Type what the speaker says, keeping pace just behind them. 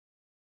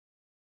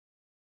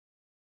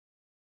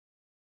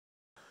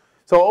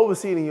So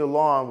overseeding your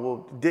lawn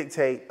will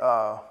dictate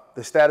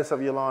the status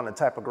of your lawn and the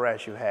type of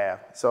grass you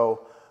have.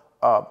 So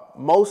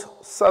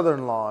most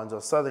southern lawns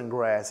or southern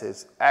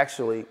grasses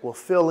actually will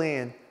fill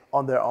in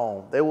on their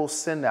own. They will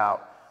send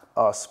out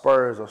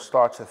spurs or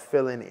start to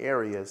fill in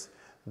areas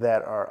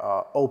that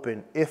are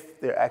open if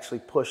they're actually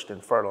pushed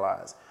and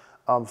fertilized.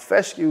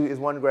 Fescue is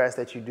one grass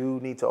that you do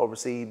need to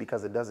overseed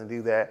because it doesn't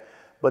do that.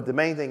 But the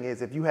main thing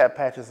is if you have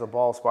patches of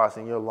bald spots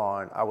in your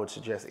lawn, I would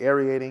suggest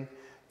aerating,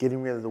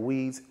 getting rid of the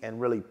weeds, and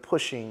really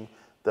pushing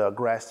the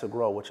grass to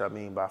grow, which I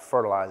mean by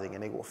fertilizing,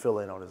 and it will fill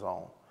in on its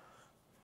own.